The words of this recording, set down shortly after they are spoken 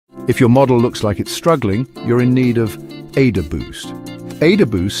If your model looks like it's struggling, you're in need of AdaBoost.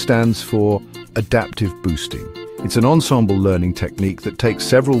 AdaBoost stands for Adaptive Boosting. It's an ensemble learning technique that takes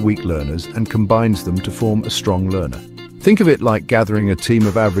several weak learners and combines them to form a strong learner. Think of it like gathering a team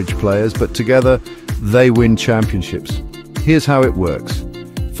of average players, but together they win championships. Here's how it works.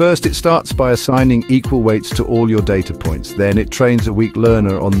 First, it starts by assigning equal weights to all your data points. Then it trains a weak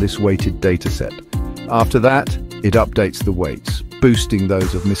learner on this weighted dataset. After that, it updates the weights, boosting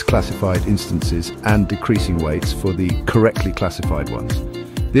those of misclassified instances and decreasing weights for the correctly classified ones.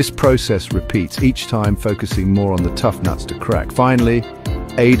 This process repeats each time, focusing more on the tough nuts to crack. Finally,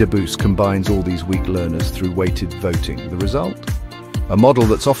 AdaBoost combines all these weak learners through weighted voting. The result? A model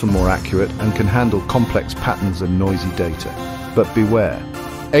that's often more accurate and can handle complex patterns and noisy data. But beware,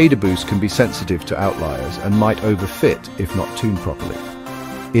 AdaBoost can be sensitive to outliers and might overfit if not tuned properly.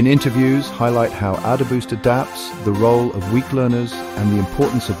 In interviews, highlight how AdaBoost adapts, the role of weak learners, and the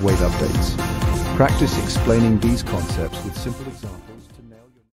importance of weight updates. Practice explaining these concepts with simple examples.